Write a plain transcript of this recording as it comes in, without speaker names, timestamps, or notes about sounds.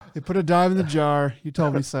They put a dime in the jar. You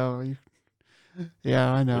told me so.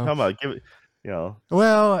 Yeah, I We're know. talking about give it,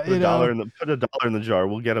 Well, put a dollar in the jar.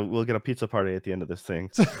 We'll get a pizza party at the end of this thing.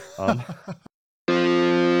 Um,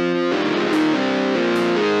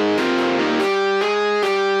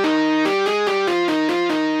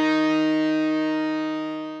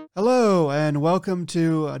 hello and welcome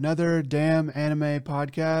to another Damn Anime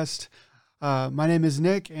podcast. My name is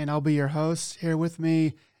Nick, and I'll be your host. Here with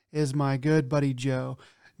me is my good buddy Joe.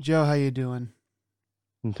 Joe, how you doing?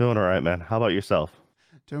 I'm doing all right, man. How about yourself?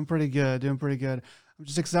 Doing pretty good. Doing pretty good. I'm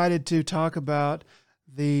just excited to talk about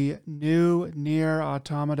the new Nier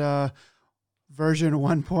Automata version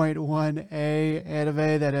 1.1a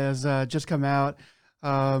anime that has just come out.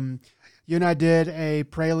 Um, you and I did a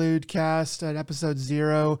prelude cast at episode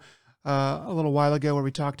 0 a little while ago where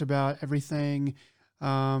we talked about everything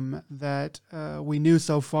that we knew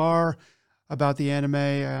so far about the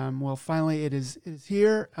anime. Well, finally, it is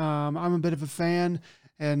here. I'm a bit of a fan,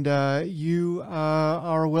 and you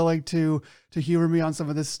are willing to humor me on some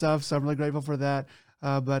of this stuff, so I'm really grateful for that.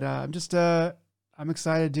 But I'm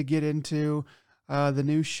excited to get into the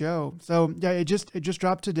new show. So yeah, it just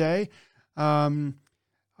dropped today. Um,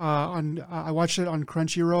 on I watched it on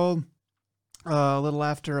Crunchyroll a little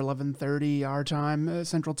after 11:30 our time,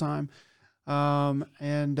 Central Time.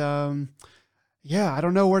 And Yeah, I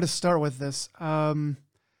don't know where to start with this.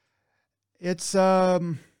 It's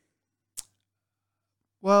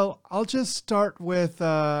Well, I'll just start with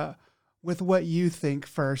what you think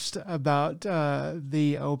first about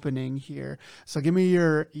the opening here. So give me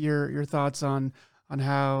your thoughts on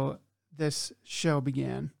how this show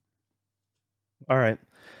began. All right.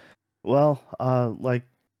 Well,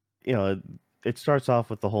 you know, it starts off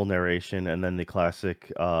with the whole narration and then the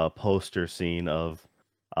classic poster scene of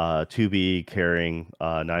 2B carrying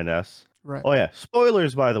 9S. Right. Oh yeah,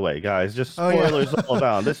 spoilers by the way, guys. Just Oh yeah. spoilers all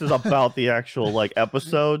around. This is about the actual like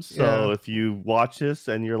episodes. Yeah. So if you watch this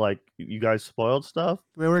and you're like, you guys spoiled stuff,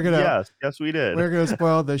 We We're gonna yes, we did. we're gonna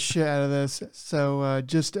spoil the shit out of this. So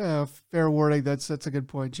just fair warning. That's a good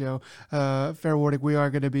point, Joe. Fair warning. We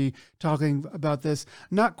are going to be talking about this,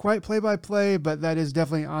 not quite play by play, but that is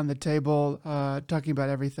definitely on the table. Talking about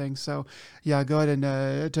everything. So yeah, go ahead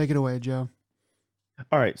and take it away, Joe.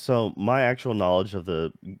 All right, so my actual knowledge of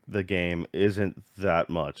the game isn't that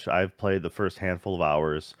much. I've played the first handful of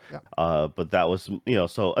hours, Yeah. but that was,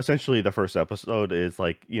 so essentially the first episode is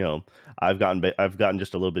like, I've gotten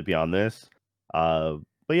just a little bit beyond this. But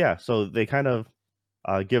yeah, so they kind of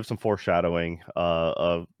give some foreshadowing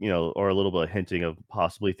of, or a little bit of hinting of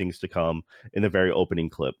possibly things to come in the very opening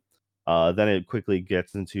clip. Then it quickly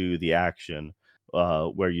gets into the action,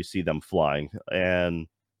 where you see them flying, and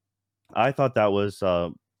I thought that was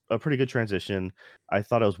a pretty good transition. I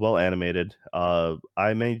thought it was well animated.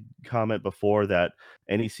 I made comment before that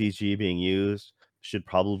any CG being used should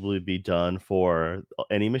probably be done for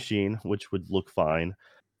any machine, which would look fine,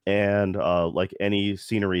 and like any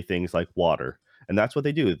scenery things like water. And that's what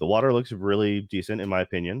they do. The water looks really decent, in my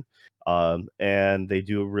opinion, and they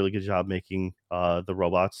do a really good job making the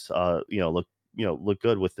robots, look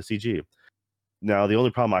good with the CG. Now, the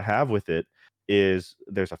only problem I have with it is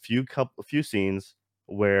there's a few scenes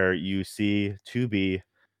where you see 2B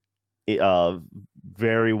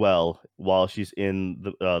very well while she's in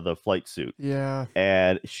the flight suit, Yeah.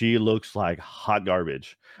 and she looks like hot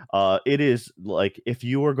garbage. It is like if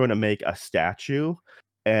you were going to make a statue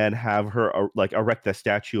and have her like erect a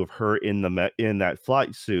statue of her in in that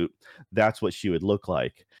flight suit, that's what she would look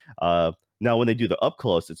like. Now, when they do the up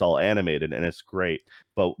close, it's all animated and it's great.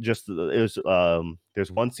 But there's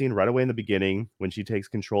one scene right away in the beginning when she takes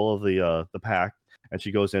control of the pack and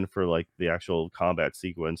she goes in for like the actual combat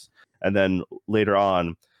sequence, and then later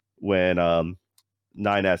on when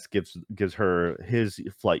 9S gives her his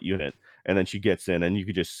flight unit, and then she gets in, and you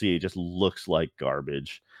could just see it just looks like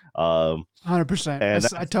garbage. Um, 100%. and I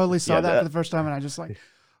that's totally saw yeah, that for that the first time, and I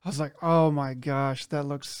was like, oh my gosh, that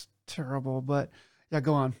looks terrible. But yeah,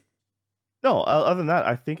 go on. no. Other than that,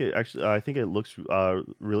 I think it looks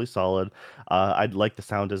really solid. I'd like the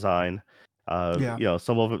sound design. Yeah.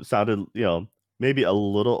 Some of it sounded maybe a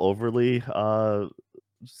little overly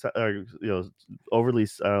overly,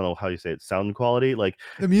 I don't know how you say it, sound quality, like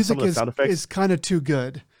The some music of the sound is effects. kind of too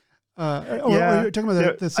good. Or Yeah, you're talking about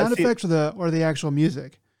there the I've sound seen effects or the actual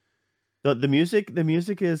music? the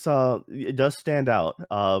music is it does stand out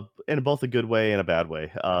in both a good way and a bad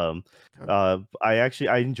way. Okay.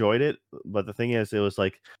 I enjoyed it, but the thing is, it was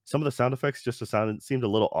like some of the sound effects just seemed a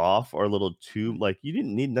little off or a little too, like, you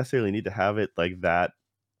didn't necessarily need to have it like that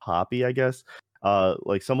poppy, I guess.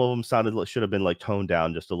 like some of them sounded like should have been like toned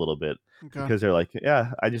down just a little bit Okay. because they're like,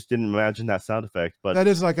 yeah, I just didn't imagine that sound effect. But That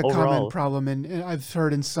is like a common overall, problem, and I've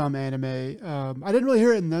heard in some anime. I didn't really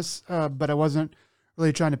hear it in this, but I wasn't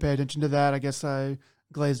really trying to pay attention to that. I guess I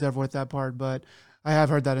glazed over with that part, but I have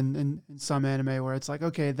heard that in some anime where it's like,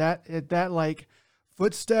 okay, that like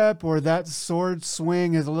footstep or that sword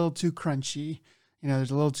swing is a little too crunchy.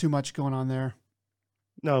 There's a little too much going on there.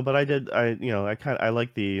 no, but I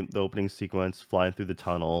like the opening sequence flying through the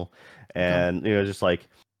tunnel, Okay. and just like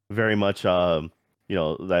very much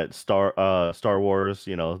that Star Wars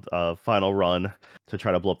final run to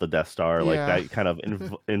try to blow up the Death Star, like Yeah. that kind of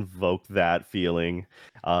invoked that feeling.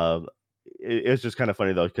 Uh, it's just kind of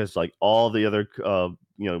funny though because like all the other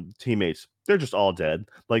teammates, they're just all dead.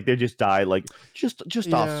 Like they just die like just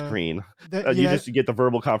off Yeah. screen. You Yeah. just get the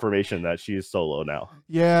verbal confirmation that she's solo now.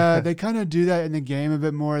 Yeah, they kind of do that in the game a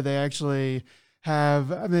bit more. They actually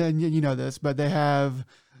have, I mean, you know this, but they have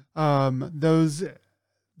those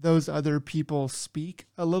other people speak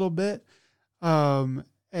a little bit, and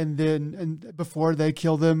before they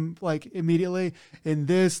kill them, like immediately. In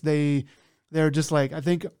this, they're just like, I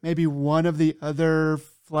think maybe one of the other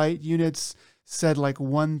flight units said like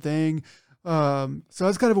one thing. So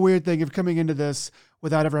that's kind of a weird thing of coming into this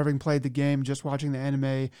without ever having played the game, just watching the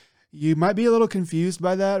anime. You might be a little confused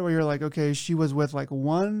by that, where you're like, okay, she was with like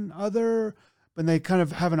one other, but they kind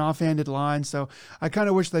of have an offhanded line. So I kind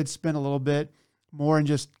of wish they'd spend a little bit more and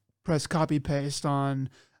just press copy paste on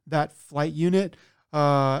that flight unit,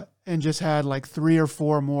 and just had like three or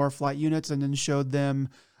four more flight units and then showed them,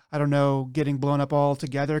 I don't know, getting blown up all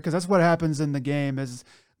together. Because that's what happens in the game is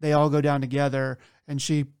they all go down together, and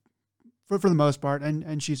she for the most part,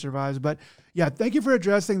 and she survives. But yeah, thank you for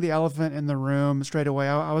addressing the elephant in the room straight away.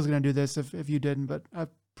 I was going to do this if you didn't, but I'm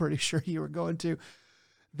pretty sure you were going to.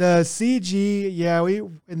 The CG, yeah, we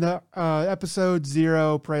in the episode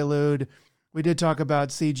 0 prelude, we did talk about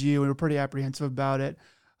CG. We were pretty apprehensive about it.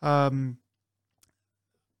 Um,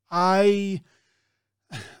 I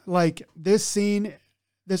like this scene,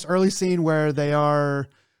 this early scene where they are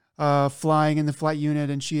flying in the flight unit,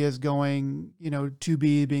 and she is going,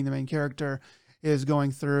 2B being the main character, is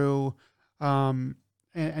going through and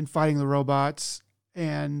fighting the robots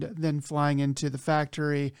and then flying into the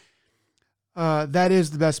factory. That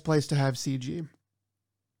is the best place to have CG.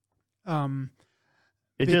 Um,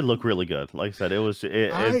 It be, did look really good. Like I said, I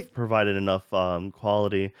it provided enough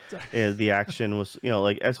quality. And the action was,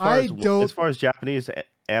 like I as don't. far as Japanese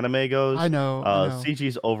anime I goes, know. I know.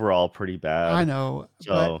 CG's overall pretty I bad. know,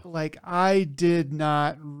 but So like I did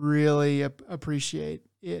not really appreciate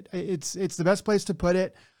it. It's the best place to put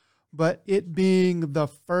it, but it being the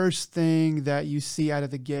first thing that you see out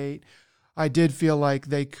of the gate, I did feel like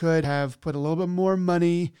they could have put a little bit more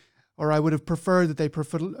money, or I would have preferred that they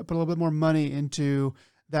put a little bit more money into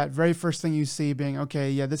that very first thing you see being, okay,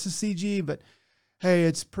 yeah, this is CG, but hey,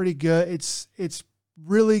 it's pretty good. It's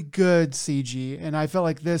really good CG, and I felt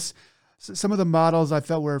like this. Some of the models I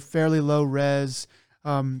felt were fairly low res.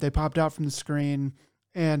 They popped out from the screen,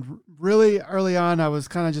 and really early on, I was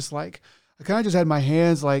kind of just like, I kind of just had my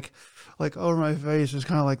hands like over my face, just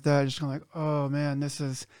kind of like that, just kind of like, oh man, this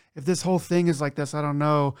is, if this whole thing is like this, I don't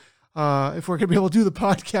know. If we're gonna be able to do the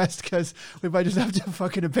podcast, because we might just have to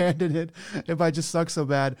fucking abandon it. It might just suck so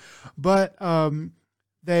bad. But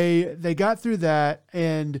they got through that,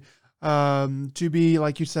 and to be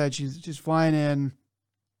like you said, she's flying in,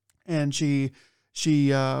 and she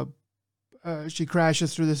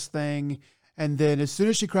crashes through this thing, and then as soon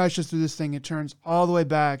as she crashes through this thing, it turns all the way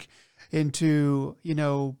back into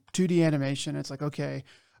 2D animation. It's like, okay,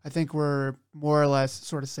 I think we're more or less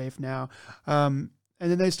sort of safe now. And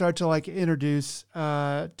then they start to like introduce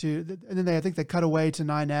and then I think they cut away to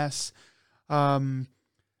 9S, um,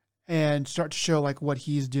 and start to show like what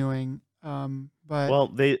he's doing. But well,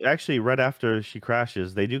 they actually right after she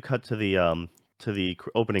crashes, they do cut to the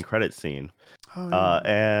opening credit scene. oh yeah,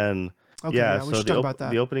 And okay, yeah, yeah, we so should talk about the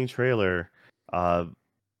that. opening trailer, uh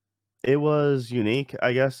it was unique,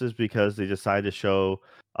 I guess, is because they decided to show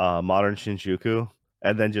modern Shinjuku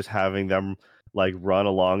and then just having them like run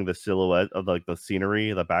along the silhouette of like the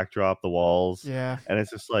scenery, the backdrop, the walls, Yeah, and it's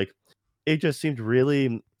just like it just seemed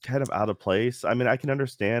really kind of out of place. I mean, I can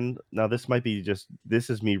understand now. This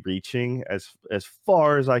is me reaching as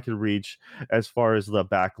far as I could reach as far as the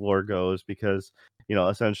back lore goes because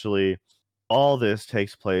essentially all this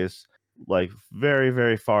takes place like very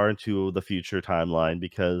very far into the future timeline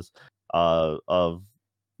because of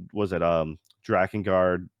was it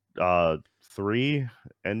Drakengard 3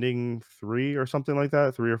 ending 3 or something like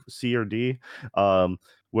that, 3 or C or D, um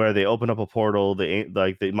where they open up a portal.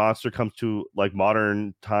 The monster comes to like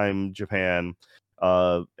modern time Japan,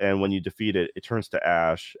 and when you defeat it, it turns to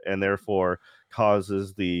ash, and therefore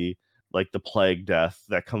causes the plague death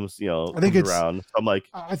that comes I think it's. around. So I'm like,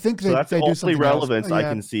 I think so that's the they do only something else. relevance I Yeah.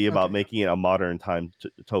 can see about Okay. making it a modern time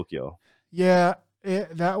Tokyo. Yeah.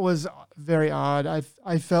 That was very odd.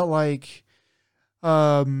 I felt like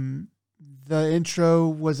um, the intro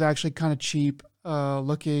was actually kind of cheap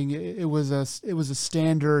looking. It was a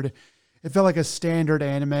standard. It felt like a standard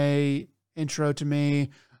anime intro to me,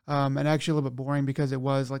 and actually a little bit boring because it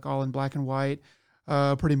was like all in black and white,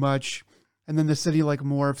 pretty much. And then the city like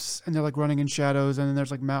morphs, and they're like running in shadows, and then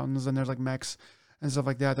there's like mountains, and there's like mechs and stuff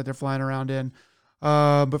like that they're flying around in.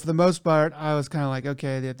 But for the most part, I was kind of like,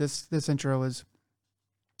 okay, this intro is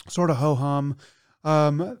sort of ho hum.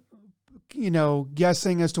 Um,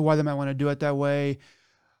 guessing as to why they might want to do it that way.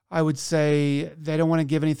 I would say they don't want to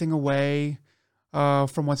give anything away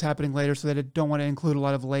from what's happening later, so they don't want to include a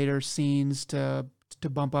lot of later scenes to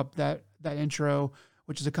bump up that intro,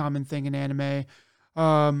 which is a common thing in anime.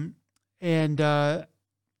 Um, and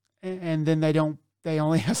and then they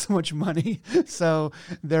only have so much money, so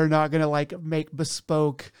they're not gonna like make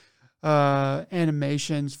bespoke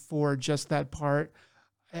animations for just that part.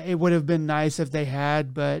 It would have been nice if they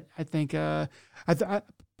had, but I think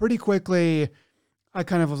pretty quickly I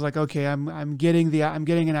kind of was like, okay, I'm getting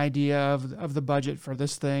an idea of the budget for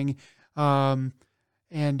this thing, and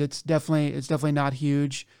it's definitely not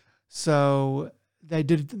huge. So they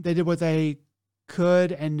did what they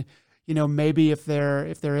could, and maybe if there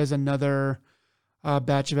is another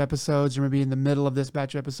batch of episodes, or maybe in the middle of this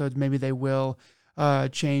batch of episodes, maybe they will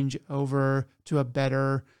change over to a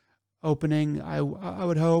better opening. I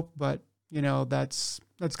would hope, but that's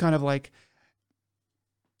kind of like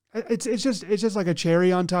it's just like a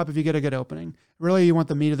cherry on top if you get a good opening. Really, you want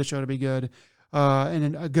the meat of the show to be good,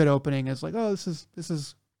 and a good opening is like, oh, this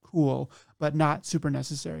is cool, but not super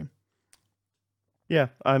necessary. Yeah,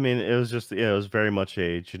 I mean, it was just it was very much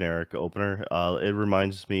a generic opener. It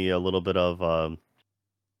reminds me a little bit of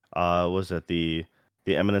was it the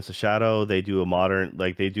Eminence of Shadow? They do a modern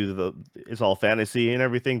like they do it's all fantasy and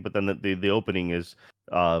everything, but then the opening is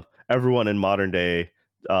everyone in modern day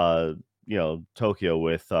uh Tokyo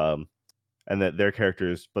with and that their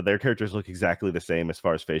characters look exactly the same as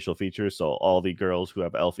far as facial features. So all the girls who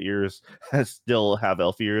have elf ears still have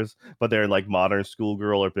elf ears, but they're in like modern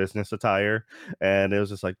schoolgirl or business attire. And it was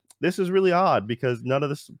just like, this is really odd because none of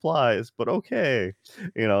this applies, but okay.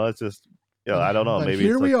 It's just, I don't know. But Maybe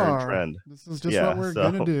here it's a we current are. trend. This is just what Yeah. we're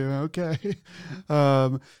So gonna do. Okay.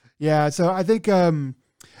 um, yeah. So I think kind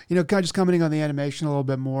of just commenting on the animation a little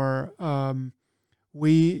bit more.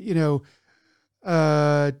 We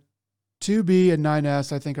uh 2B and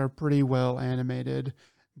 9S I think are pretty well animated.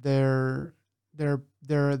 Their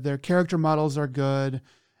their character models are good,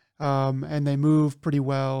 and they move pretty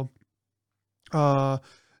well. Uh,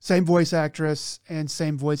 Same voice actress and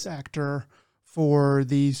same voice actor for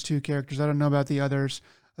these two characters. I don't know about the others.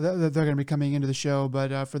 They're going to be coming into the show,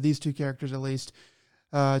 but for these two characters at least,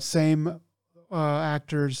 same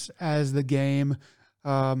actors as the game,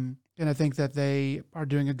 and I think that they are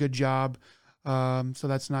doing a good job. So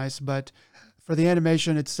that's nice. But for the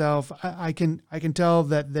animation itself, I can tell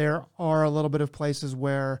that there are a little bit of places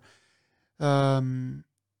where um,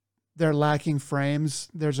 they're lacking frames.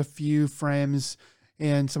 There's a few frames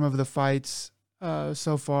in some of the fights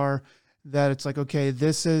so far that it's like, okay,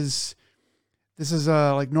 this is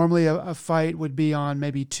like normally a fight would be on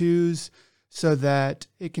maybe twos so that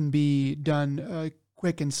it can be done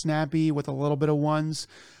quick and snappy with a little bit of ones.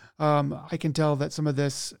 I can tell that some of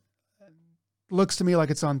this looks to me like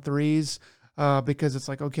it's on threes because it's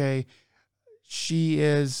like, okay, she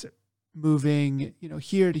is moving,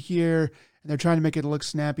 here to here, and they're trying to make it look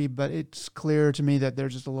snappy, but it's clear to me that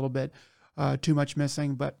there's just a little bit too much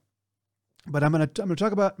missing. But I'm gonna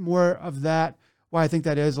talk about more of that, why I think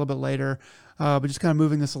that is a little bit later. But just kind of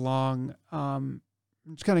moving this along,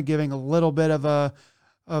 just kind of giving a little bit of a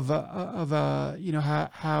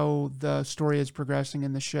how the story is progressing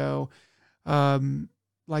in the show.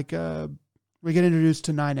 Like we get introduced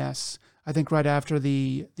to 9S, I think right after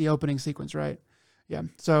the opening sequence, right? Yeah.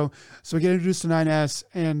 So we get introduced to 9S,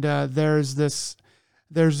 and there's this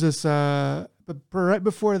but right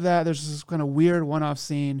before that, there's this kind of weird one-off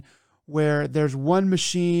scene where there's one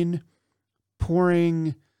machine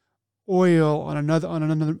pouring oil on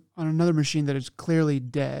another machine that is clearly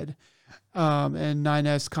dead. And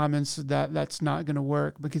 9S comments that that's not going to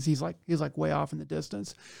work because he's like way off in the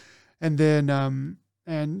distance. And then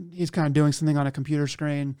and he's kind of doing something on a computer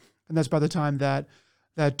screen, and that's by the time that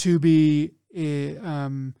 2B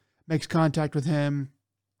makes contact with him,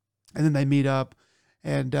 and then they meet up,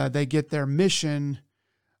 and they get their mission,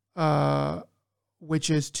 uh, which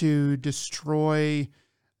is to destroy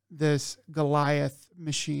this Goliath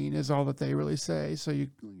machine. Is all that they really say. So you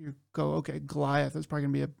go, okay, Goliath is probably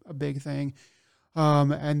gonna be a big thing,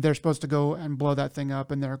 and they're supposed to go and blow that thing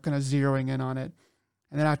up, and they're kind of zeroing in on it.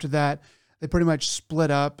 And then after that, they pretty much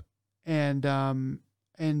split up, and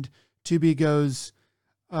 2B goes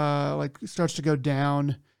like starts to go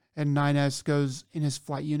down, and 9S goes in his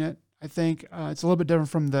flight unit. I think it's a little bit different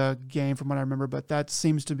from the game, from what I remember, but that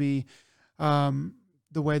seems to be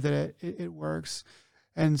the way that it works.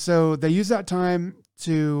 And so they use that time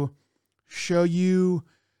to show you,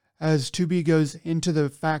 as 2B goes into the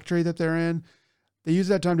factory that they're in, they use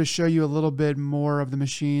that time to show you a little bit more of the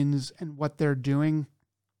machines and what they're doing.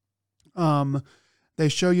 They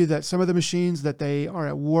show you that some of the machines that they are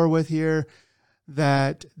at war with here,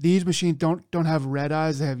 that these machines don't have red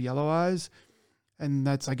eyes, they have yellow eyes. And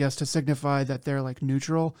that's, I guess, to signify that they're like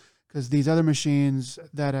neutral, because these other machines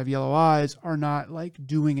that have yellow eyes are not like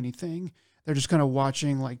doing anything. They're just kind of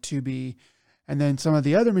watching like 2B. And then some of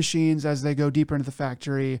the other machines, as they go deeper into the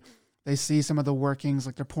factory, they see some of the workings,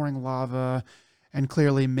 like they're pouring lava and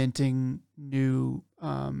clearly minting new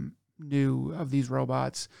of these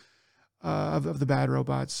robots, of the bad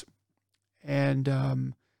robots. And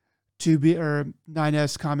 2B or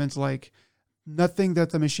 9S comments like, nothing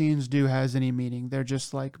that the machines do has any meaning. They're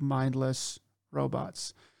just like mindless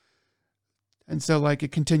robots. And so like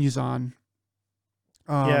it continues on.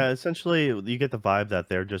 Yeah, Um, essentially, you get the vibe that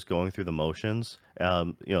they're just going through the motions.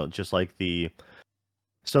 Just like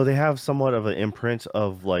so they have somewhat of an imprint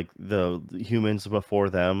of like the humans before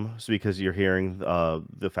them, so because you're hearing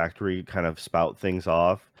the factory kind of spout things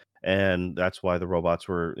off, and that's why the robots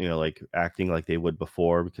were like acting like they would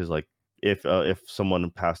before, because like if someone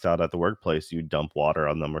passed out at the workplace, you dump water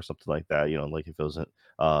on them or something like that, like if it was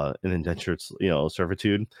an indentured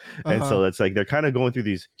servitude, and uh, so it's like they're kind of going through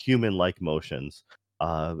these human like motions,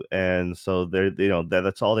 and so they're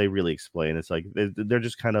that's all they really explain. It's like they're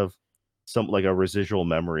just kind of some like a residual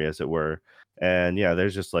memory, as it were. And yeah,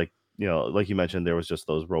 there's just like like you mentioned, there was just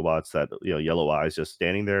those robots that yellow eyes, just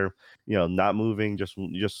standing there, not moving, just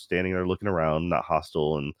standing there looking around, not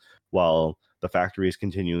hostile. And while the factory is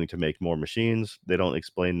continuing to make more machines, they don't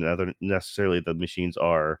explain necessarily the machines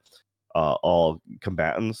are all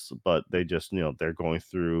combatants, but they just they're going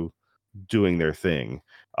through doing their thing.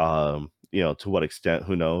 To what extent,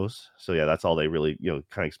 who knows? So yeah, that's all they really, kind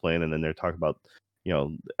of explain. And then they're talking about,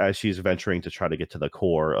 as she's venturing to try to get to the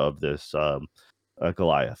core of this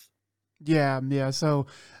Goliath. yeah. So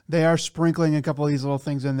they are sprinkling a couple of these little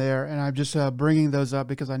things in there, and I'm just bringing those up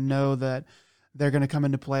because I know that they're going to come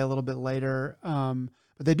into play a little bit later.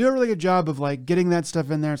 But they do a really good job of like getting that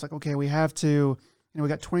stuff in there. It's like, okay, we have to, we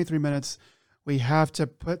got 23 minutes. We have to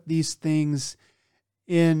put these things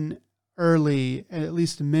in early and at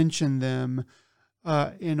least mention them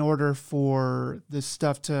in order for this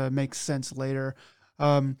stuff to make sense later.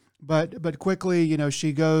 But quickly,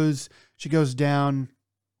 she goes down,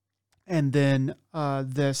 and then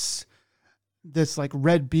this like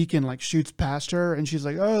red beacon like shoots past her, and she's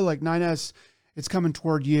like, oh, like 9S, it's coming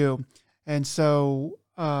toward you. And so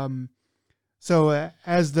as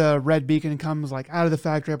the red beacon comes like out of the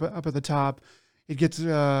factory up at the top, it gets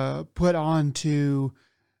put onto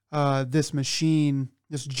this machine,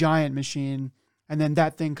 this giant machine, and then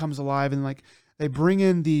that thing comes alive, and like they bring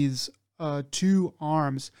in these two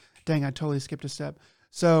arms. Dang, I totally skipped a step.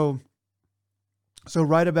 So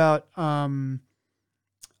right about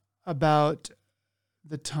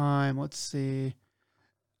the time, let's see.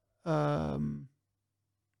 Um,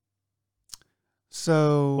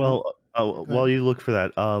 so Well, go while ahead. you look for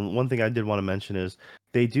that, one thing I did want to mention is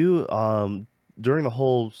they do, during the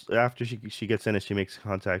whole after she gets in and she makes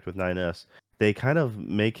contact with 9S, they kind of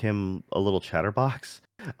make him a little chatterbox.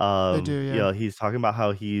 They do, yeah. He's talking about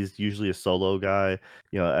how he's usually a solo guy,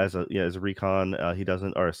 as a recon, he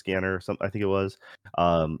doesn't, or a scanner, some I think it was,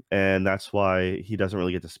 and that's why he doesn't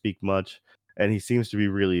really get to speak much, and he seems to be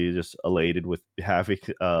really just elated with having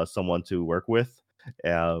someone to work with.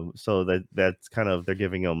 So that's kind of, they're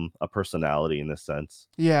giving him a personality in this sense.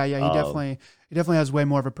 Yeah, Um, he definitely has way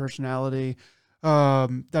more of a personality.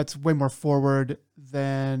 That's way more forward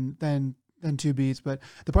than two B's. But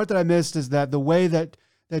the part that I missed is that the way that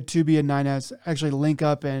two B and 9S actually link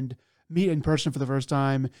up and meet in person for the first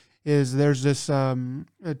time is there's this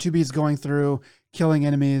two B's going through killing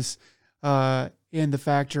enemies in the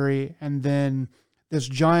factory, and then this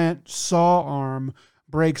giant saw arm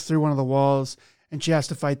breaks through one of the walls, and she has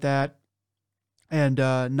to fight that, and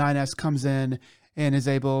 9S comes in and is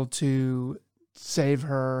able to save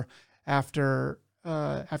her after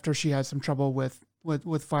after she has some trouble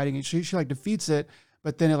with fighting it. She like defeats it,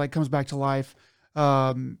 but then it like comes back to life.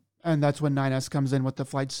 And that's when 9S comes in with the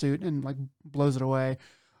flight suit and like blows it away.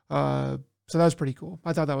 Uh, so that was pretty cool.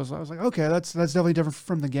 I thought I was like, okay, that's definitely different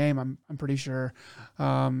from the game. I'm pretty sure.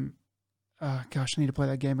 Um, Gosh, I need to play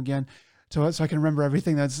that game again, so I can remember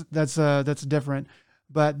everything that's different.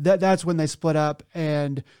 But that's when they split up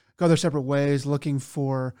and go their separate ways, looking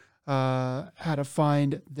for how to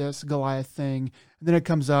find this Goliath thing. And then it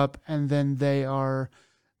comes up, and then they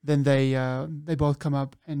both come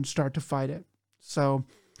up and start to fight it. So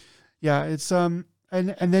yeah, it's and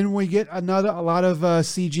then we get a lot of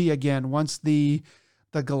CG again once the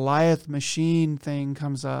Goliath machine thing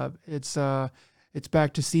comes up. It's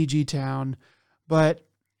back to CG town, but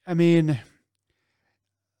I mean,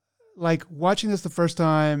 like watching this the first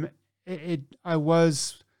time, I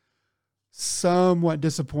was somewhat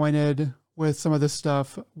disappointed with some of this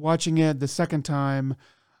stuff. Watching it the second time,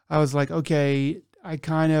 I was like, okay, I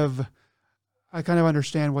kind of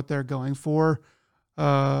understand what they're going for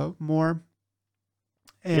more.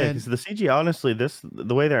 Yeah, And because the CG, honestly,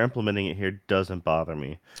 the way they're implementing it here doesn't bother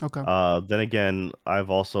me. okay, Then again,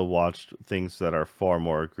 I've also watched things that are far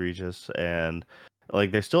more egregious, and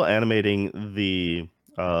like they're still animating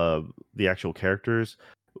uh the actual characters,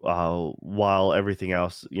 while everything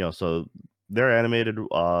else, so they're animated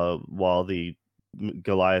while the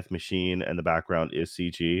Goliath machine and the background is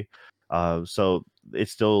CG. So it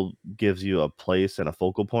still gives you a place and a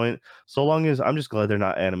focal point. So long as I'm just glad they're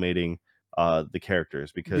not animating the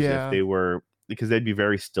characters, because if yeah, they were, because they'd be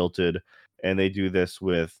very stilted, and they do this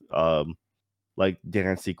with like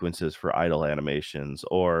dance sequences for idle animations,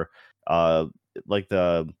 or uh like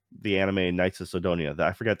the anime Knights of Sidonia.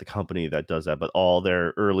 I forget the company that does that, but all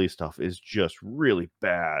their early stuff is just really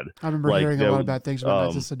bad. I remember Like hearing a lot of bad things about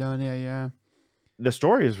Knights of um Sidonia. Yeah, the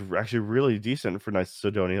story is actually really decent for Knights of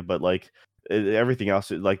Sidonia, but like everything else,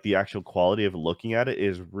 like the actual quality of looking at it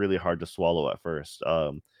is really hard to swallow at first.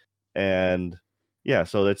 And yeah,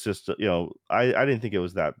 so it's just, I didn't think it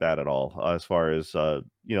was that bad at all, as far as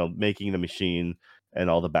making the machine and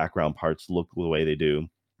all the background parts look the way they do.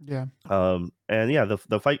 yeah, And yeah,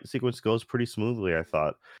 the fight sequence goes pretty smoothly, I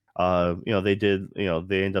thought.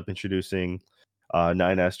 They end up introducing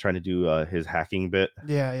 9S trying to do his hacking bit,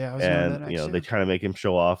 yeah. I was going to that and next. they Yeah, kind of make him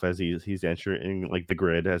show off as he's entering like the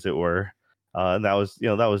grid, as it were. And that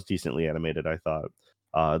was decently animated, I thought.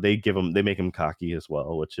 They make him cocky as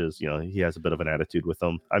well, which is, he has a bit of an attitude with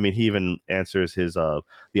them. I mean, he even answers his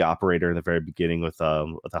the operator in the very beginning with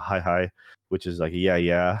a hi, which is like a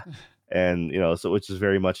yeah, and so, which is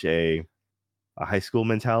very much a high school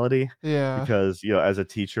mentality, yeah, because as a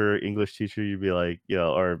teacher, English teacher, you'd be like,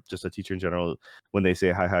 or just a teacher in general, when they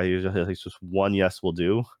say hi, usually it's just one yes will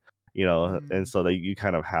do, and mm, so that you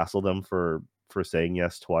kind of hassle them for saying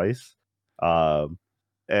yes twice. um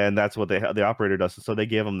and that's what the operator does, so they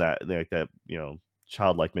give him that, like that,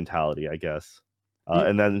 childlike mentality, I guess. yeah,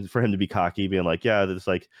 And then for him to be cocky, being like, yeah, this,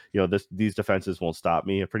 like, these defenses won't stop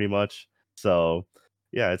me, pretty much. So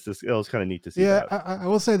yeah, it was kind of neat to see yeah. that. I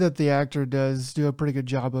will say that the actor does do a pretty good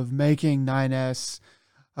job of making 9S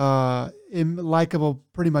likable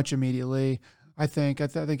pretty much immediately. I think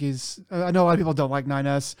he's. I know a lot of people don't like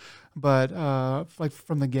 9S, but like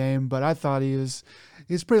from the game. But I thought he's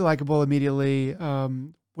pretty likable immediately,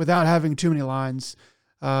 without having too many lines.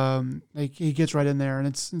 Like he gets right in there, and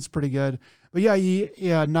it's pretty good. But yeah,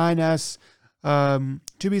 9S.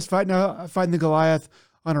 2B's fighting the Goliath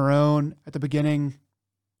on her own at the beginning,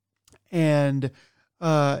 and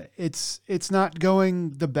it's not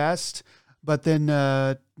going the best. But then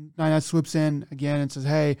Nine swoops in again and says,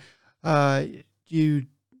 "Hey, uh, you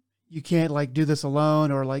you can't like do this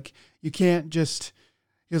alone, or like you can't just."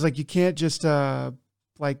 He was like, "You can't just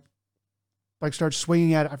like start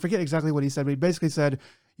swinging at it." I forget exactly what he said, but he basically said,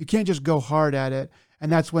 "You can't just go hard at it."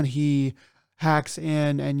 And that's when he hacks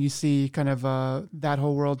in, and you see kind of that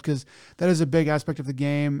whole world, because that is a big aspect of the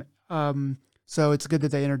game. So it's good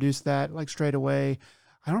that they introduced that like straight away.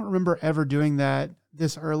 I don't remember ever doing that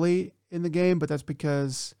this early in the game, but that's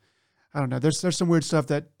because I don't know. There's some weird stuff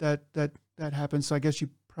that happens. So I guess you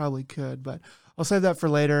probably could, but I'll save that for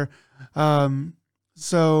later. Um,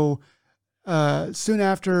 so soon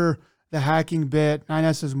after the hacking bit,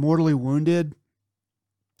 9S is mortally wounded,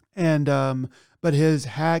 and but his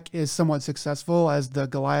hack is somewhat successful as the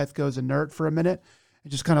Goliath goes inert for a minute. It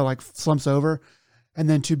just kind of like slumps over, and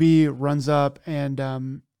then 2B runs up and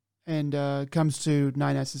comes to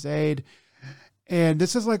 9S's aid. And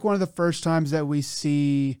this is like one of the first times that we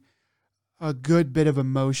see a good bit of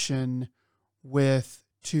emotion with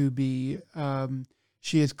 2B.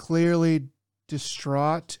 She is clearly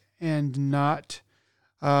distraught and not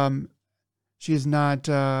Um, she's not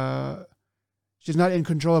she's not in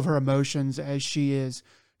control of her emotions as she is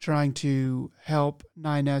trying to help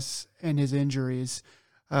 9S and his injuries.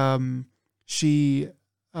 She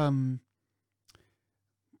um,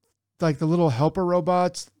 like the little helper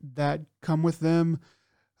robots that come with them.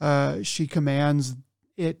 She commands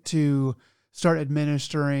it to start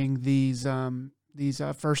administering these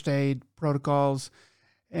first aid protocols,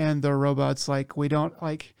 and the robots like we don't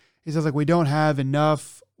like. He says like we don't have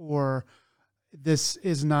enough, or this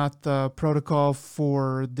is not the protocol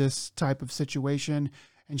for this type of situation.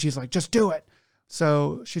 And she's like, just do it.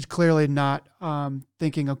 So she's clearly not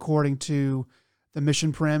thinking according to the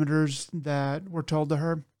mission parameters that were told to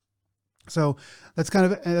her. So that's kind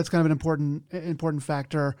of an important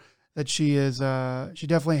factor, that she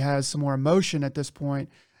definitely has some more emotion at this point,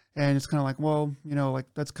 and it's kind of like, well, like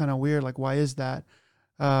that's kind of weird, like why is that?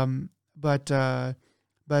 Um, but 9S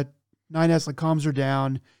like calms her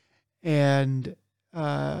down, and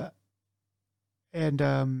uh,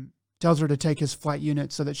 and tells her to take his flight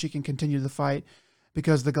unit so that she can continue the fight,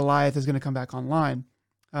 because the Goliath is going to come back online.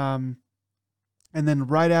 Um, and then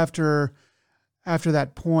right after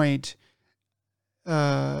that point,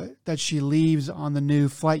 that she leaves on the new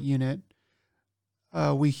flight unit,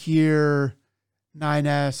 we hear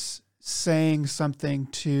 9S saying something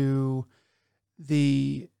to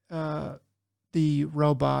the the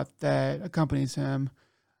robot that accompanies him,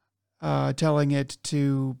 telling it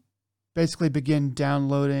to basically begin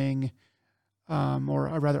downloading, or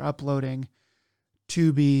rather uploading,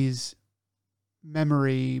 Tubi's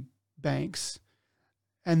memory banks,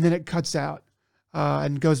 and then it cuts out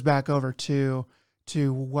and goes back over to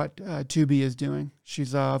what Tubi is doing.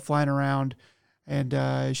 She's flying around,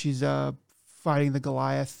 and she's fighting the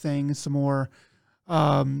Goliath thing some more.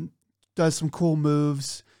 Does some cool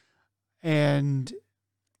moves, and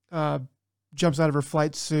jumps out of her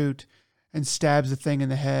flight suit and stabs the thing in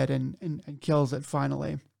the head, and kills it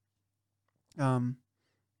finally. Um,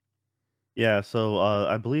 Yeah, so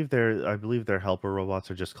I believe their helper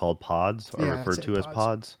robots are just called pods, or yeah, that's referred it. to as Pods.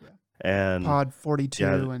 pods. Yeah. And Pod yeah, 42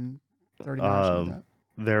 and 39, something like um, that.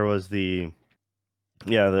 there was the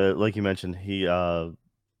like you mentioned,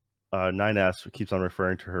 9S keeps on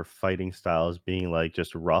referring to her fighting style as being like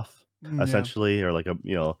just rough, Yeah. essentially, or like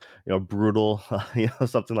a brutal,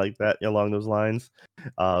 something like that along those lines,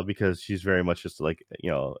 because she's very much just like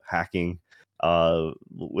hacking,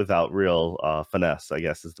 without real finesse, I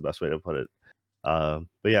guess is the best way to put it.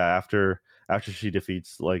 But yeah, after she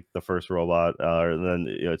defeats like the first robot, and then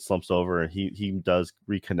it slumps over, and he does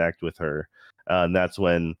reconnect with her, and that's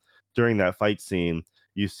when, during that fight scene,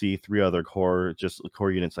 you see three other core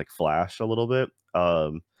units like flash a little bit,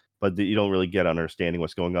 but you don't really get understanding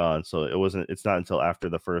what's going on. So it's not until after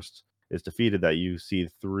the first is defeated that you see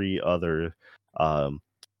um,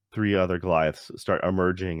 three other Goliaths start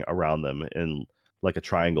emerging around them in like a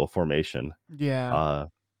triangle formation. Yeah. Uh,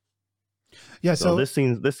 Yeah. so So this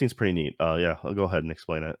scene's pretty neat. Yeah, I'll go ahead and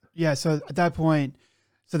explain it. yeah. So at that point,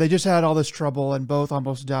 so they just had all this trouble, and both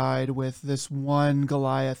almost died with this one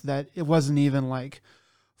Goliath that it wasn't even like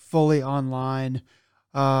fully online.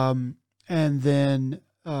 Um, and then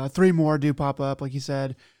three more do pop up, like you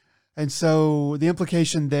said. And so the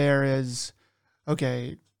implication there is,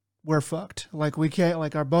 okay, we're fucked. Like we can't,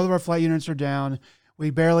 like both of our flight units are down. We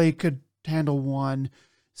barely could handle one.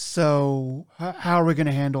 So how are we going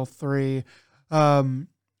to handle three? Um,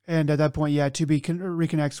 and at that point, yeah, 2B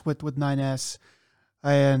reconnects with 9S,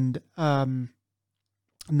 and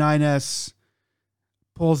 9S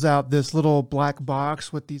pulls out this little black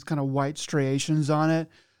box with these kind of white striations on it.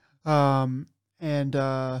 Um, and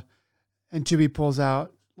Tubi pulls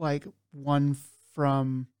out like one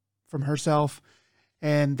from from herself,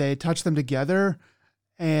 and they touch them together,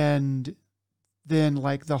 and then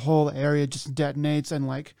like the whole area just detonates and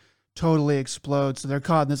like totally explodes. So they're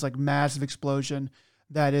caught in this like massive explosion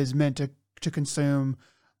that is meant to consume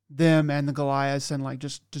them and the Goliaths, and like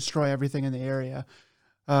just destroy everything in the area.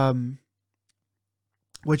 Um,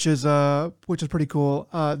 which is pretty cool.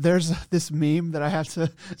 There's this meme that I have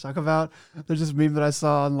to talk about. There's this meme that I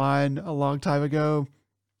saw online a long time ago,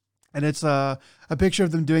 and it's a picture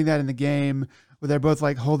of them doing that in the game, where they're both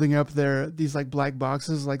like holding up these like black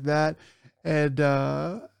boxes like that, and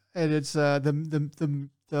it's the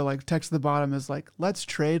like text at the bottom is like, "Let's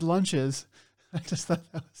trade lunches." I just thought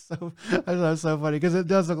that was I thought that was so funny, because it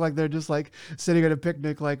does look like they're just like sitting at a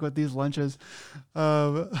picnic like with these lunches.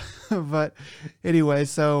 Um, but anyway,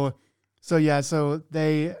 so yeah, so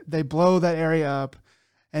they blow that area up,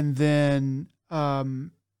 and then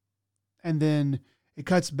and then it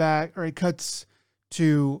cuts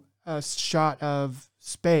to a shot of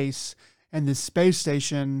space, and this space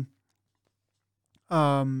station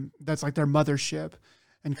that's like their mothership,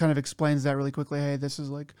 and kind of explains that really quickly. Hey, this is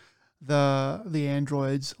like the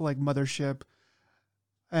androids like mothership,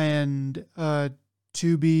 and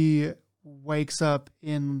 2B wakes up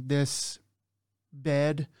in this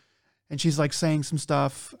bed, and she's like saying some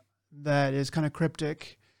stuff that is kind of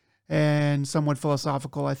cryptic and somewhat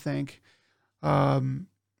philosophical, I think. Um,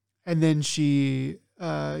 and then she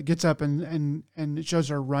gets up and it shows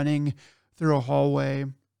her running through a hallway,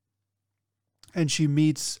 and she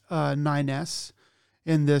meets 9S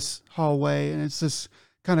in this hallway, and it's this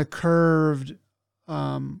kind of curved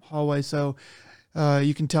hallway. So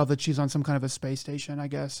you can tell that she's on some kind of a space station, I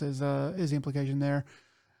guess, is the implication there.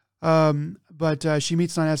 But she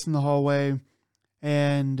meets 9S in the hallway,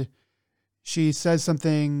 and she says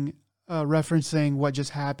something referencing what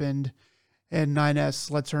just happened, and 9S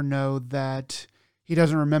lets her know that he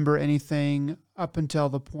doesn't remember anything up until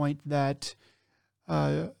the point that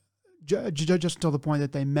uh, just until the point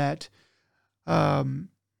that they met. Um,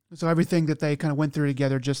 so everything that they kind of went through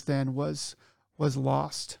together just then was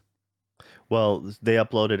lost. Well, they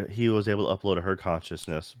uploaded he was able to upload her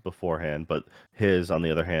consciousness beforehand, but his, on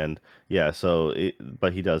the other hand, yeah,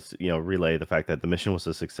 but he does, relay the fact that the mission was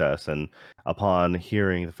a success, and upon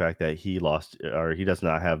hearing the fact that he lost or he does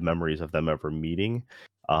not have memories of them ever meeting,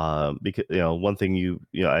 because, one thing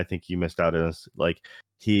I think you missed out is, like,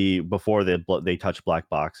 before they touch black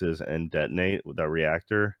boxes and detonate the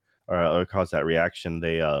reactor or cause that reaction,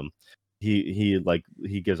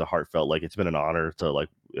 he gives a heartfelt, like, it's been an honor to, like,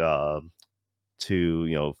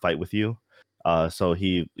 to fight with you. So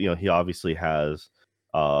he obviously has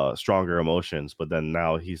stronger emotions, but then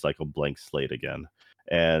now he's like a blank slate again,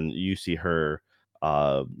 and you see her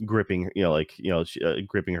gripping,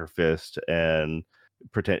 gripping her fist and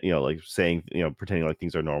like saying, pretending like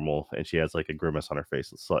things are normal, and she has like a grimace on her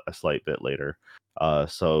face a slight bit later.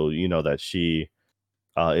 So you know that she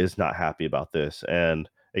is not happy about this, and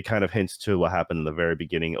it kind of hints to what happened in the very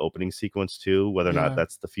beginning opening sequence too, whether or not Yeah.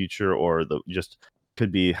 that's the future or the just could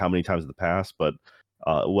be how many times in the past, but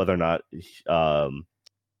whether or not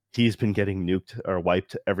he's been getting nuked or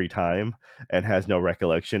wiped every time and has no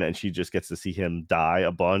recollection, and she just gets to see him die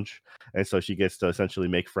a bunch, and so she gets to essentially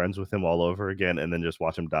make friends with him all over again and then just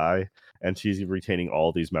watch him die, and she's retaining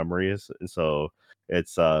all these memories, and so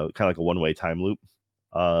it's kind of like a one-way time loop.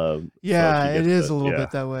 So Yeah, she it gets is to, a little yeah.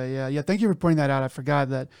 bit that way. Yeah. Yeah. Thank you for pointing that out. I forgot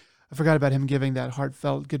about him giving that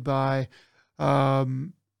heartfelt goodbye.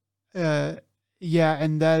 Um, uh, yeah.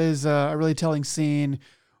 And that is a really telling scene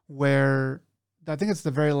where I think it's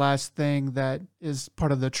the very last thing that is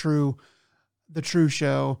part of the true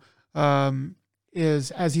show, um,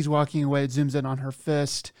 is as he's walking away, it zooms in on her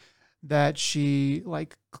fist that she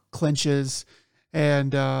like clenches,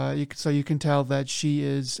 and so you can tell that she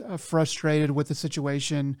is frustrated with the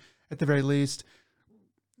situation at the very least,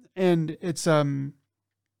 and it's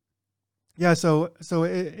yeah, so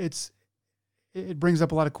it brings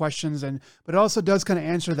up a lot of questions, and but it also does kind of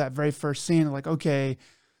answer that very first scene, like, okay,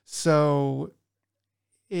 so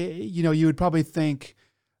you would probably think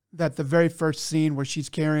that the very first scene where she's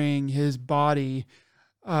carrying his body,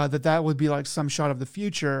 that would be like some shot of the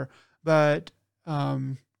future, but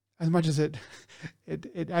um, as much as it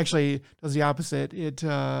actually does the opposite,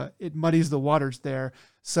 it muddies the waters there.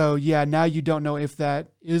 So yeah, now you don't know if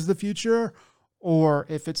that is the future or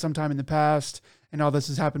if it's sometime in the past, and all this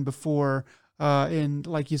has happened before, in,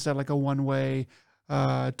 like you said, like a one-way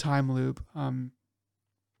time loop.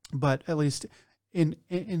 But at least in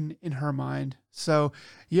her mind. So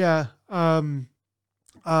yeah, uh,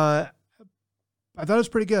 I thought it was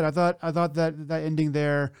pretty good. I thought that ending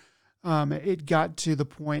there, it got to the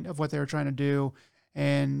point of what they were trying to do,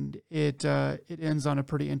 and it ends on a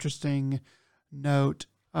pretty interesting note.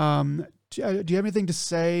 Do you have anything to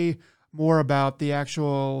say more about the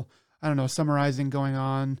actual, I don't know, summarizing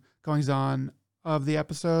goings on of the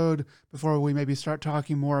episode before we maybe start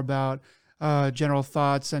talking more about general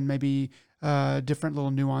thoughts and maybe different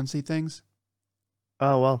little nuancy things?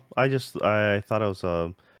 Oh, well, I thought it was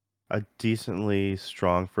a decently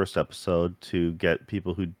strong first episode to get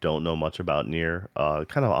people who don't know much about Nier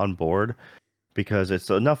kind of on board, because it's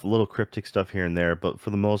enough little cryptic stuff here and there, but for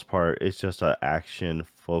the most part, it's just a action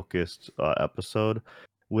focused episode,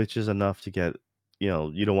 which is enough to get, you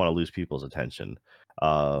don't want to lose people's attention.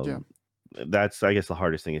 Yeah. Um, that's, I guess, the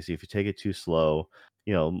hardest thing is if you take it too slow,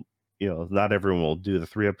 you know, not everyone will do the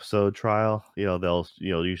 3 episode trial. They'll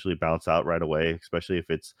usually bounce out right away, especially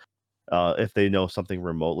if they know something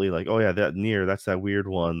remotely, like, oh yeah, that Near, that's that weird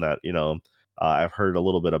one that I've heard a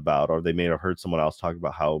little bit about, or they may have heard someone else talk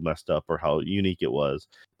about how messed up or how unique it was.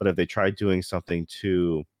 But if they tried doing something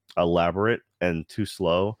too elaborate and too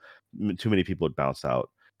slow, too many people would bounce out.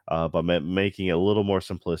 But making it a little more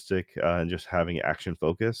simplistic and just having action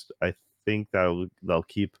focused, I think they'll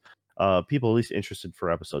keep people at least interested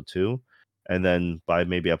for episode two, and then by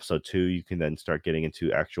maybe episode two, you can then start getting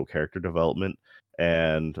into actual character development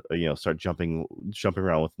and start jumping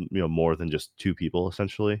around with more than just two people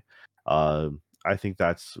essentially. I think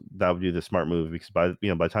that would be the smart move because by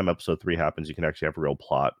the time episode three happens, you can actually have a real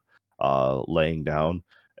plot laying down,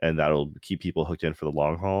 and that'll keep people hooked in for the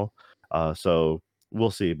long haul. So we'll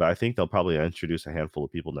see, but I think they'll probably introduce a handful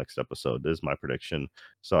of people next episode. Is my prediction.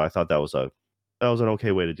 So I thought that was an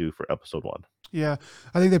okay way to do for episode one. Yeah,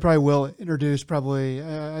 I think they probably will introduce. Probably,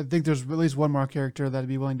 I think there's at least one more character that'd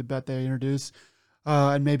be willing to bet they introduce,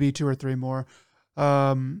 and maybe two or three more.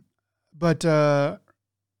 Um, but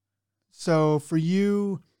so for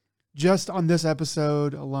you, just on this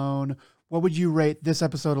episode alone, what would you rate this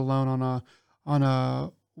episode alone on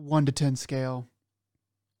a 1 to 10 scale?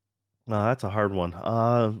 That's a hard one.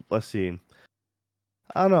 Let's see.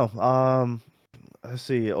 I don't know. Let's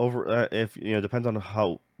see. Over if depends on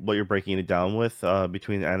how what you're breaking it down with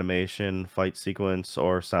between animation, fight sequence,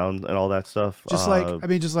 or sound and all that stuff. Just like I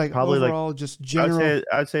mean, just like Probably like overall, just general.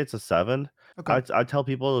 I'd say it's a 7. Okay, I'd tell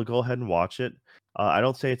people to go ahead and watch it. I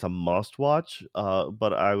don't say it's a must watch,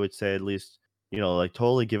 but I would say at least like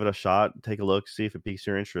totally give it a shot, take a look, see if it piques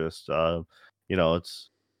your interest. It's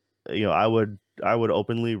I would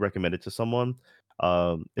openly recommend it to someone.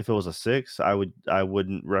 If it was a 6, I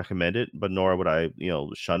wouldn't recommend it, but nor would I,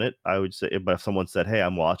 shun it. I would say, but if someone said, "Hey,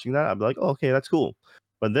 I'm watching that," I'd be like, oh, "Okay, that's cool."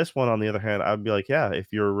 But this one, on the other hand, I'd be like, "Yeah, if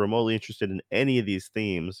you're remotely interested in any of these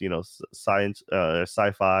themes, science,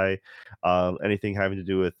 sci-fi, anything having to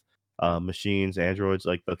do with machines, androids,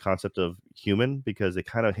 like the concept of human, because they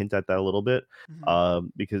kind of hint at that a little bit, hmm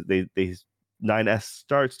because they 9S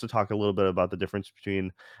starts to talk a little bit about the difference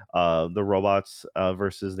between the robots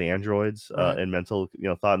versus the androids right, in mental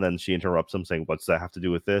thought, and then she interrupts them saying, "What's that have to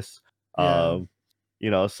do with this?" yeah, Um,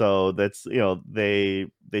 so that's they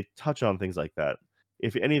touch on things like that.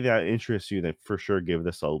 If any of that interests you, then for sure give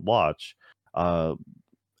this a watch. Uh,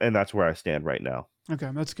 and that's where I stand right now. okay,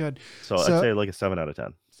 that's good. So I'd So say like a 7 out of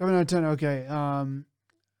 10. 7 out of 10. Okay.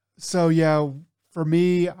 So yeah, for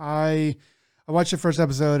me, I watched the first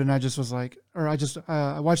episode and I just was like, or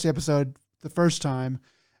I watched the episode the first time,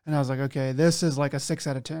 and I was like, okay, this is like a 6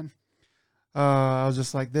 out of 10. I was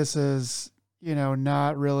just like, this is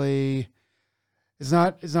not really. It's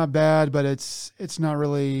not bad, but it's not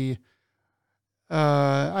really.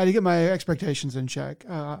 I had to get my expectations in check.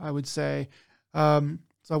 I would say. So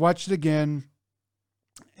I watched it again,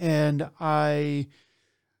 and I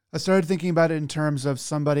started thinking about it in terms of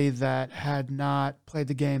somebody that had not played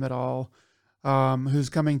the game at all, who's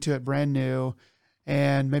coming to it brand new,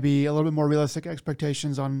 and maybe a little bit more realistic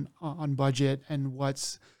expectations on budget and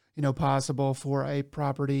what's possible for a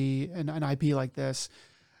property and an IP like this.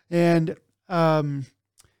 And I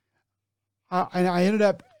ended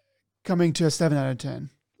up coming to a 7 out of 10.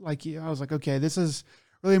 Like I was like, okay, this is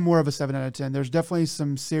really more of a 7 out of 10. There's definitely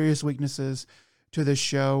some serious weaknesses to this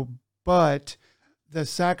show, but the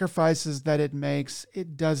sacrifices that it makes,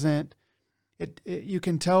 it doesn't. You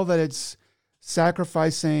can tell that it's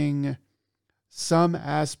sacrificing some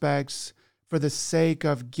aspects for the sake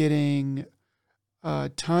of getting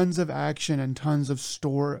tons of action and tons of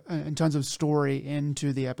story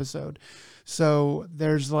into the episode. So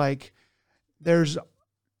there's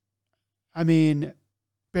I mean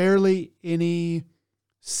barely any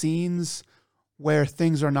scenes where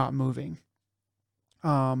things are not moving.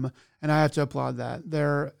 And I have to applaud that.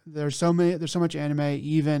 There's so much anime,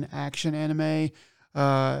 even action anime,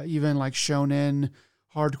 even like shonen,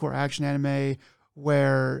 hardcore action anime,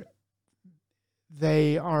 where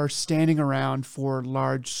they are standing around for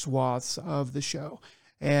large swaths of the show,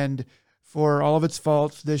 and for all of its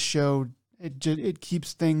faults, this show it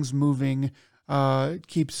keeps things moving, it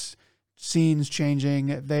keeps scenes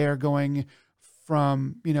changing. They are going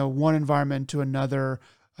from one environment to another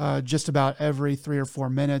just about every 3 or 4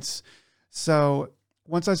 minutes. So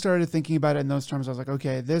once I started thinking about it in those terms, I was like,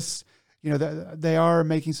 okay, this, they are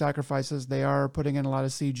making sacrifices. They are putting in a lot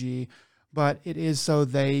of CG, but it is so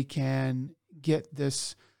they can get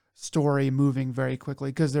this story moving very quickly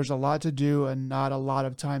because there's a lot to do and not a lot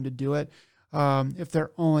of time to do it. If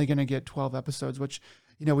they're only going to get 12 episodes, which,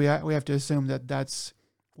 we have to assume that that's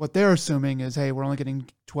what they're assuming is, hey, we're only getting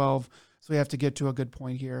 12. So we have to get to a good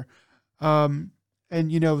point here. And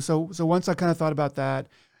so once I kind of thought about that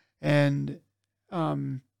and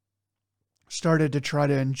started to try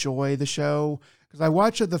to enjoy the show, because I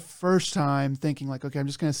watched it the first time thinking like, okay, I'm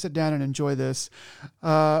just going to sit down and enjoy this.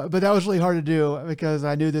 But that was really hard to do because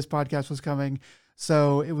I knew this podcast was coming.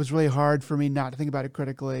 So it was really hard for me not to think about it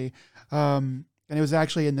critically. And it was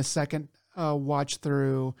actually in the second watch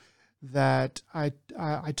through that I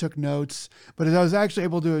took notes, but I was actually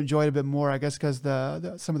able to enjoy it a bit more, I guess, because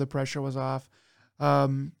some of the pressure was off.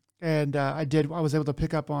 And I was able to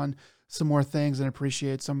pick up on some more things and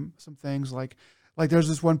appreciate some things like there's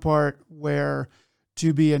this one part where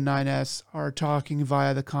 2B and 9S are talking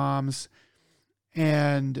via the comms,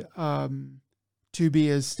 and 2B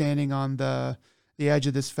is standing on the edge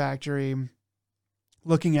of this factory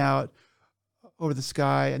looking out over the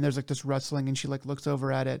sky, and there's like this rustling, and she like looks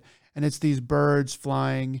over at it, and it's these birds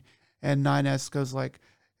flying, and 9S goes like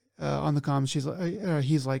on the comms,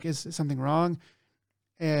 he's like, is something wrong?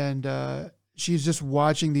 And she's just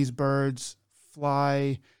watching these birds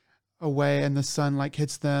fly away, and the sun like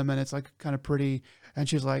hits them, and it's like kind of pretty, and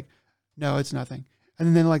she's like, no, it's nothing.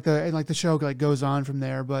 And then like the show like goes on from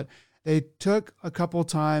there, but they took a couple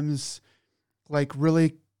times like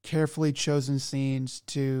really carefully chosen scenes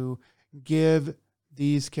to give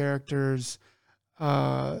these characters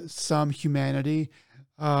some humanity,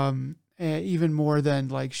 even more than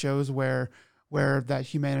like shows where that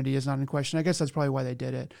humanity is not in question. I guess that's probably why they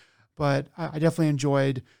did it, but I definitely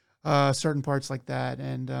enjoyed certain parts like that.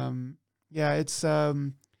 And yeah, it's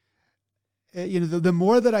the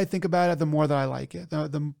more that I think about it, the more that I like it.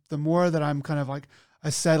 The more that I'm kind of like I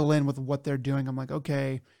settle in with what they're doing. I'm like,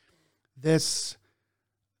 okay, this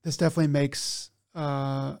definitely makes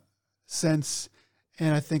sense,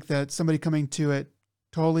 and I think that somebody coming to it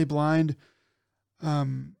totally blind,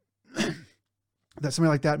 that somebody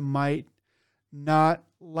like that might not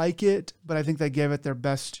like it, but I think they gave it their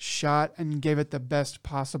best shot and gave it the best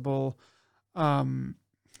possible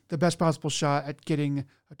shot at getting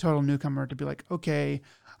a total newcomer to be like, okay,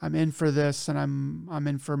 I'm in for this, and I'm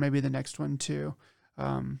in for maybe the next one too.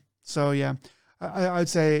 So yeah, I would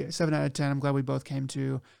say 7 out of 10. I'm glad we both came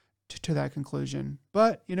to that conclusion.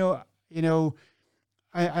 But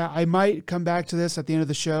I might come back to this at the end of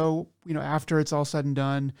the show, after it's all said and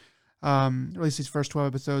done, at least these first 12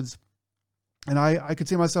 episodes. And I could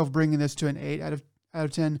see myself bringing this to an 8 out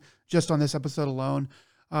of 10 just on this episode alone.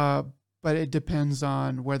 But it depends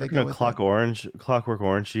on where they go with it. Clockwork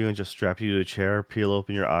Orange you and just strap you to a chair, peel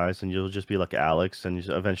open your eyes, and you'll just be like Alex, and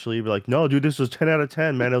eventually you'll be like, no, dude, this was 10 out of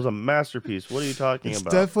 10, man. It was a masterpiece. What are you talking It's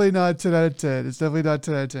about? definitely not 10 out of 10. It's definitely not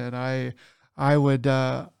 10 out of 10. I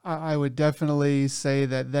would definitely say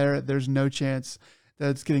that there's no chance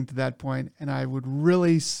that it's getting to that point, and I would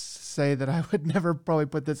really say that I would never probably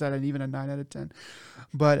put this at even a 9 out of 10.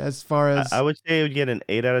 But as far as I would say it would get an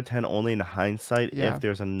 8 out of 10 only in hindsight yeah, if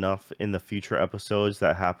there's enough in the future episodes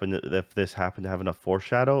that happen, if this happened to have enough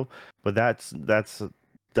foreshadow. But that's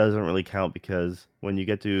doesn't really count, because when you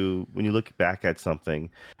look back at something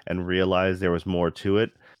and realize there was more to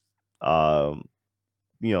it, um,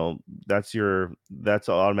 that's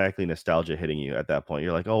automatically nostalgia hitting you at that point.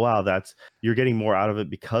 You're like, oh wow, you're getting more out of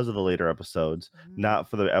it because of the later episodes, not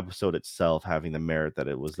for the episode itself having the merit that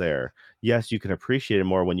it was there. Yes, you can appreciate it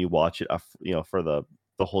more when you watch it, for the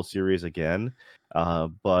whole series again.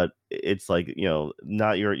 But it's like,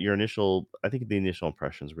 not your initial. I think the initial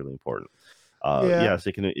impression is really important. yeah, Yes,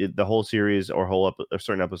 the whole series or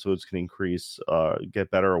certain episodes can increase,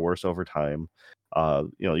 get better or worse over time.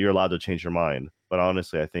 You're allowed to change your mind, but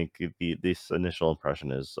honestly, I think this initial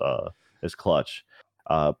impression is clutch.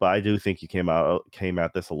 But I do think you came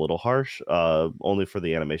at this a little harsh, only for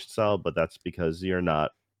the animation style, but that's because you're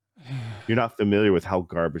not familiar with how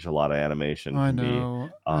garbage a lot of animation I can be. know,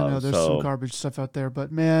 I know. There's some So garbage stuff out there,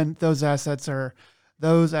 but man, those assets are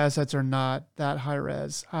not that high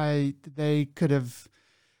res. They could have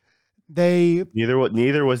they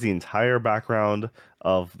neither was the entire background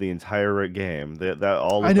of the entire game. That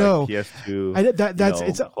all I looked like know. PS2, That's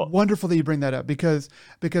it's wonderful that you bring that up because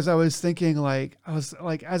I was thinking like I was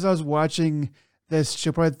like as I was watching this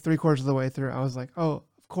show probably 3/4 of the way through, I was like, oh,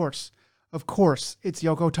 of course, it's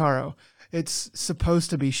Yoko Taro. It's supposed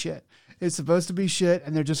to be shit. It's supposed to be shit,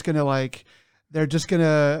 and they're just gonna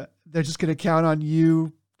count on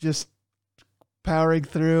you just powering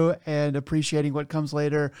through and appreciating what comes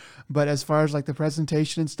later. But as far as like the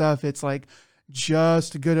presentation and stuff, it's like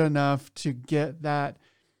just good enough to get that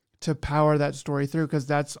to power that story through, because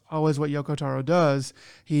that's always what Yoko Taro does.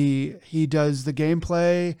 He does the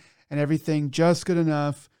gameplay and everything just good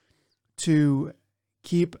enough to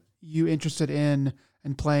keep you interested in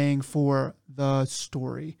and playing for the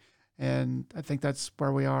story. And I think that's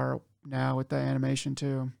where we are now with the animation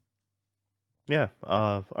too. Yeah.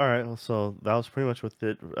 All right. Well, so that was pretty much with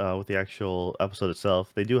it. With the actual episode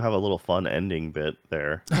itself, they do have a little fun ending bit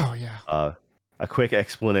there. Oh yeah, Uh, a quick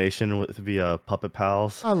explanation with via Puppet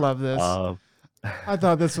Pals. I love this. Uh, I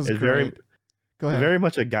thought this was it's very great. Go ahead. very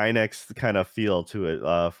much a Gynex kind of feel to it.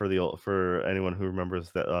 For anyone who remembers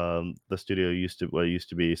that the studio used to what it used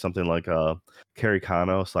to be something like Carrie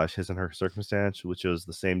Kano slash His and Her Circumstance, which was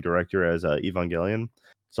the same director as Evangelion.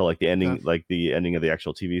 So Okay. like the ending of the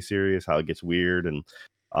actual TV series, how it gets weird and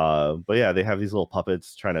but yeah, they have these little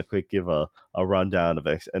puppets trying to quick give a rundown of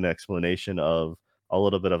an explanation of a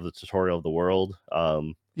little bit of the tutorial of the world.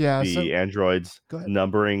 Yeah. The So androids go ahead.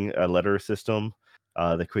 numbering a letter system,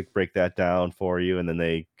 they quick break that down for you, and then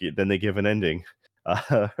they give an ending,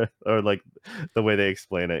 or like the way they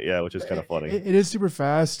explain it, yeah, which is kind of funny. It is super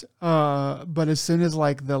fast. But as soon as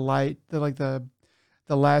like the light,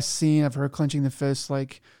 the last scene of her clenching the fist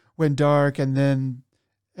like went dark, and then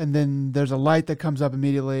there's a light that comes up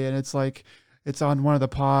immediately, and it's like it's on one of the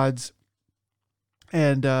pods,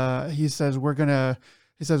 and he says we're gonna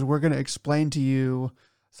explain to you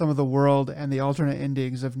some of the world and the alternate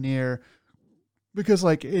endings of Nier, because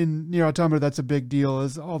like in Nier Automata, that's a big deal,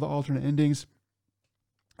 is all the alternate endings.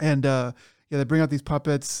 And yeah, they bring out these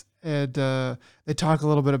puppets, and they talk a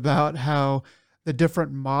little bit about how the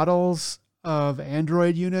different models of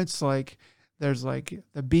Android units, like there's like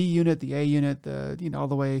the B unit, the A unit, the all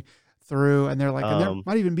the way through, and they're like, and there Um,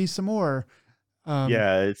 might even be some more. Um,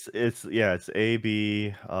 yeah, it's A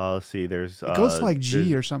B. Let's see, it goes to like there's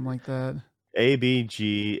G or something like that.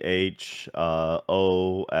 ABGH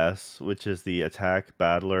OS, which is the attack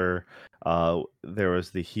battler. There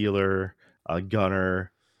was the healer,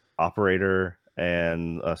 gunner, operator,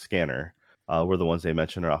 and scanner. Were the ones they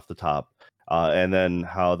mentioned are off the top. And then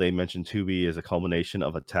how they mentioned 2B is a culmination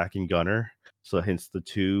of attacking gunner. So hence the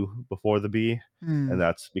two before the B. And Hmm.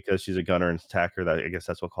 that's because she's a gunner and attacker. That I guess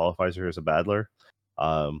that's what qualifies her as a battler.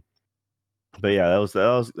 Um, but yeah,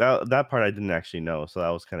 that part I didn't actually know, so that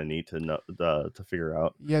was kind of neat to know to figure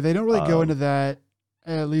out. Yeah, they don't really go into Um, that,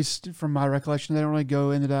 at least from my recollection. They don't really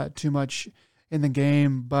go into that too much in the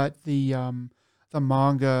game, but the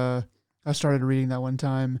manga, I started reading that one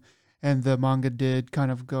time, and the manga did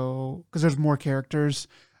kind of go, because there's more characters,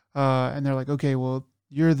 and they're like, okay, well,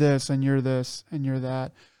 you're this and you're this and you're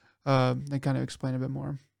that. They kind of explain a bit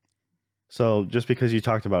more. so just because you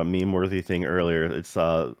talked about a meme worthy thing earlier, it's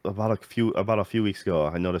about a few weeks ago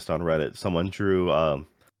I noticed on Reddit someone drew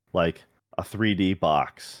like a 3D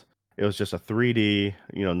box. It was just a 3D,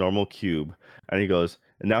 normal cube, and he goes,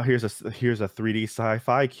 and now here's a 3D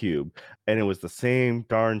sci-fi cube, and it was the same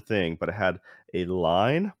darn thing, but it had a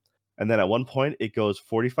line, and then at one point it goes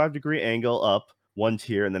 45-degree angle up one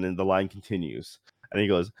tier, and then the line continues. And he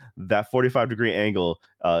goes, that 45-degree angle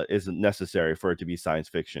isn't necessary for it to be science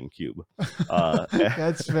fiction cube. And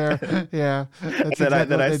That's fair. Yeah, that's then I exactly then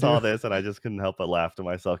what I they do. saw this and I just couldn't help but laugh to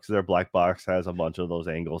myself because their black box has a bunch of those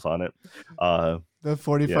angles on it. Uh, The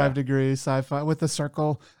 45 yeah, degree sci-fi with the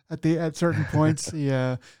circle at certain points.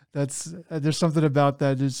 Yeah, that's there's something about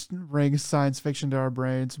that just rings science fiction to our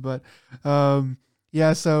brains. But um,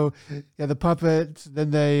 yeah, so yeah, the puppet.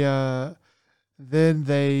 Then they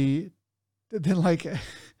then like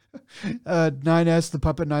 9S, the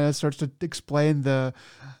puppet 9S starts to explain the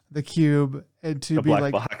cube, and to the be black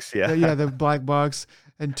like box. Yeah, the black box,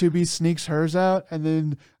 and 2B sneaks hers out,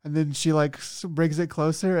 and then she like brings it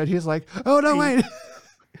closer, and he's like, oh no, Hey. wait.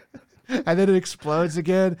 And then it explodes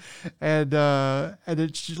again, and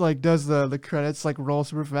it like does the credits like roll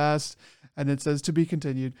super fast, and it says to be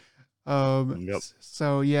continued. Yep.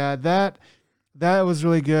 So yeah, that was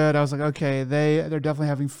really good. I was like, okay, they're definitely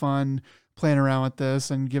having fun playing around with this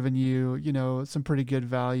and giving you some pretty good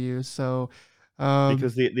value. So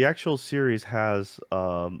Because um, the actual series has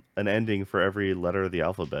an ending for every letter of the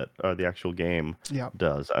alphabet, or the actual game yeah,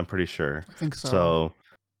 does. I'm pretty sure. I think so. So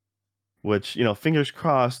which, fingers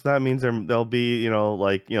crossed, that means there'll be,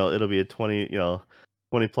 like, it'll be a 20,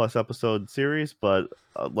 20 plus episode series, but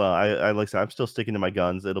well, I like I said, I'm still sticking to my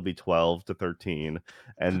guns. It'll be 12 to 13,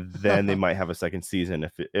 and then they might have a second season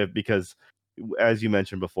if because as you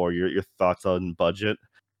mentioned before, your thoughts on budget,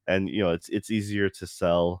 and it's easier to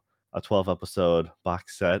sell a 12 episode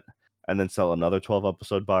box set and then sell another 12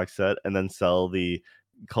 episode box set and then sell the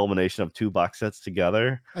culmination of two box sets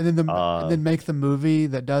together. And Uh then make the movie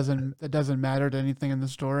that doesn't matter to anything in the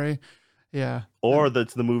story. Yeah. or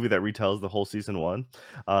that's the movie that retells the whole season one.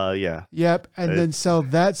 Yeah, Yep. And then it's sell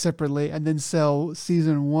that separately, and then sell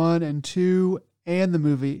season one and two and the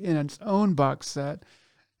movie in its own box set.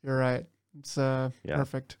 You're right. It's Yeah.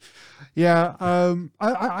 perfect. Yeah,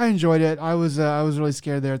 I enjoyed it. I was really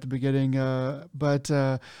scared there at the beginning, but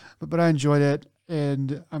I enjoyed it,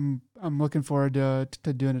 and I'm looking forward to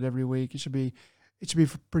doing it every week. It should be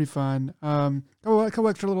pretty fun. A couple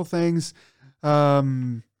extra little things.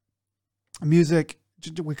 Um, music.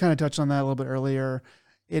 We kind of touched on that a little bit earlier.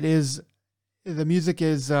 It is the music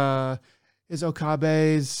is Okabe's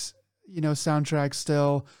soundtrack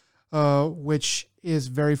still, which is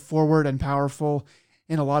very forward and powerful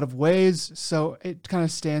in a lot of ways. So it kind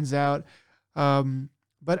of stands out.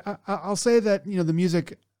 But I'll say that the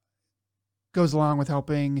music goes along with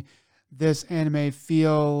helping this anime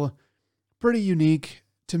feel pretty unique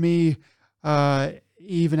to me.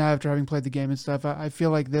 Even after having played the game and stuff, I feel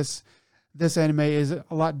like this anime is a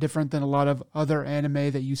lot different than a lot of other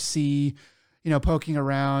anime that you see, poking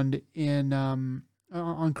around in on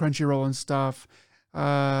Crunchyroll and stuff.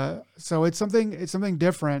 So it's something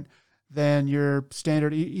different than your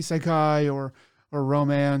standard isekai or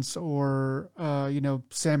romance or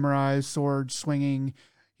samurai sword swinging,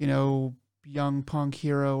 young punk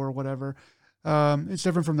hero or whatever. It's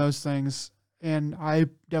different from those things, and I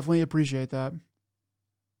definitely appreciate that.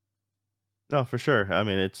 No, for sure. I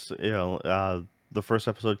mean, it's the first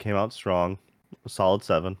episode came out strong, a solid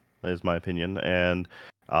 7 is my opinion, and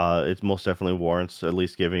it most definitely warrants at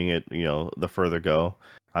least giving it the further go.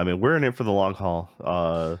 I mean, we're in it for the long haul.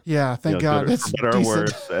 Yeah, thank Good God. or for It's better or decent.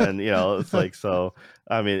 worse, and it's like so.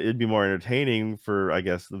 I mean, it'd be more entertaining for I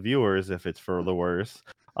guess the viewers if it's for the worse.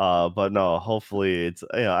 But no, hopefully it's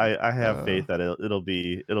I have uh, faith that it'll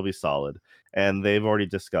be solid, and they've already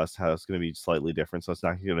discussed how it's going to be slightly different, so it's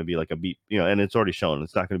not going to be like a beat, and it's already shown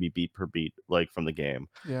it's not going to be beat per beat like from the game,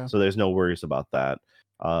 yeah, so there's no worries about that.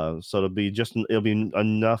 So it'll be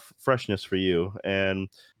enough freshness for you, and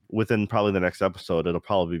within probably the next episode, it'll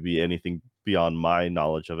probably be anything beyond my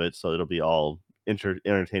knowledge of it, so it'll be all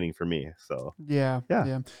entertaining for me. So yeah, yeah,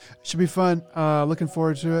 yeah. Should be fun. Looking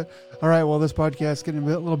forward to it. All right. Well, this podcast is getting a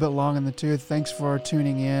little bit long in the tooth. Thanks for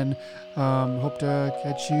tuning in. Hope to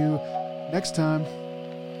catch you next time.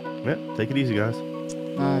 yeah, take it easy, guys.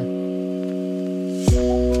 Bye.